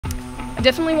I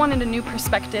definitely wanted a new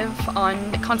perspective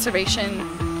on conservation,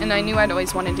 and I knew I'd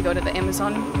always wanted to go to the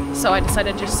Amazon, so I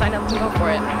decided to just sign up and go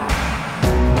for it.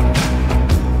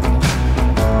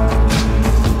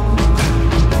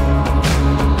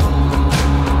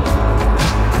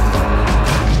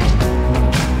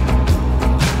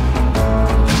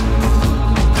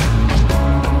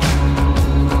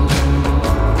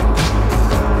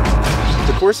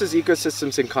 The course is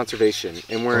Ecosystems and Conservation,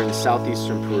 and we're in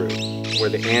southeastern Peru, where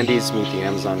the Andes meet the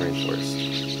Amazon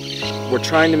rainforest. We're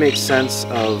trying to make sense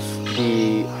of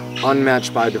the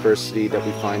unmatched biodiversity that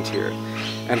we find here,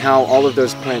 and how all of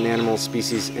those plant and animal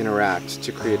species interact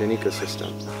to create an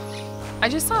ecosystem. I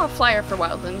just saw a flyer for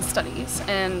Wildlands studies,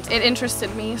 and it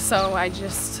interested me, so I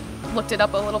just looked it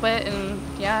up a little bit, and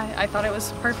yeah, I thought it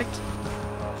was perfect.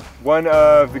 One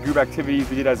of the group activities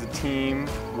we did as a team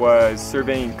was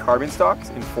surveying carbon stocks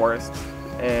in forests,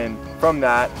 and from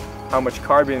that, how much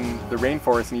carbon the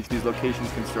rainforest in each of these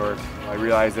locations can store. I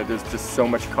realized that there's just so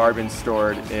much carbon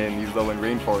stored in these lowland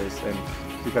rainforests, and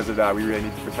because of that, we really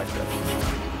need to protect them.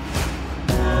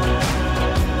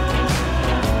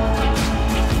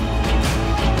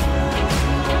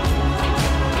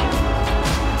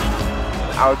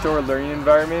 Outdoor learning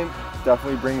environment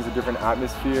definitely brings a different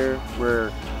atmosphere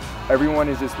where everyone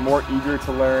is just more eager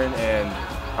to learn, and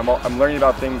I'm learning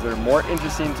about things that are more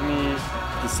interesting to me.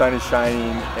 The sun is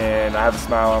shining and I have a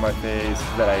smile on my face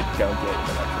that I don't get in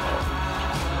the lecture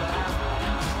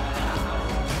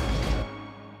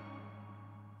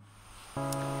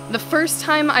hall. The first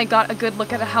time I got a good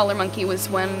look at a howler monkey was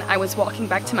when I was walking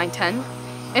back to my tent,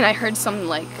 and I heard some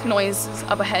noise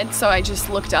up ahead, so I just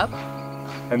looked up.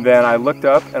 And then I looked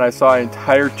up and I saw an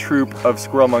entire troop of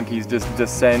squirrel monkeys just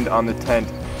descend on the tent.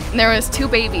 And there was 2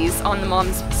 babies on the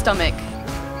mom's stomach.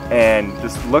 And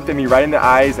just looked at me right in the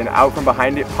eyes, and out from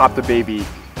behind it popped a baby.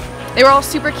 They were all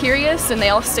super curious, and they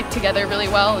all stick together really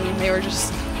well, and they were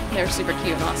super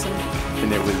cute and awesome.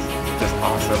 And it was just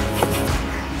awesome.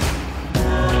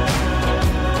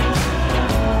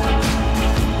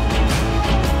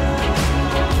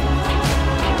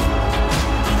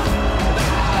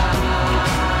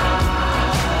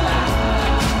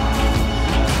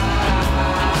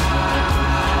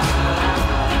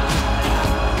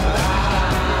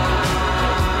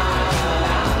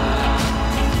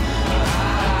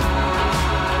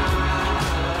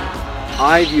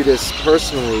 I view this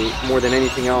personally, more than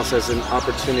anything else, as an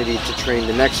opportunity to train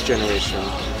the next generation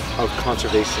of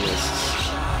conservationists.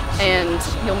 And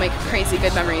you'll make crazy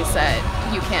good memories that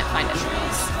you can't find anywhere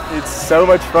else. It's so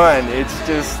much fun. It's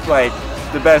just like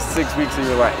the best 6 weeks of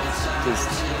your life.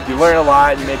 You learn a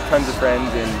lot, you make tons of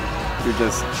friends, and you're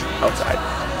just outside.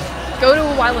 Go to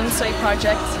a Wildlands study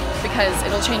project because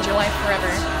it'll change your life forever.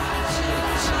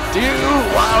 Do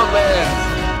Wildlands!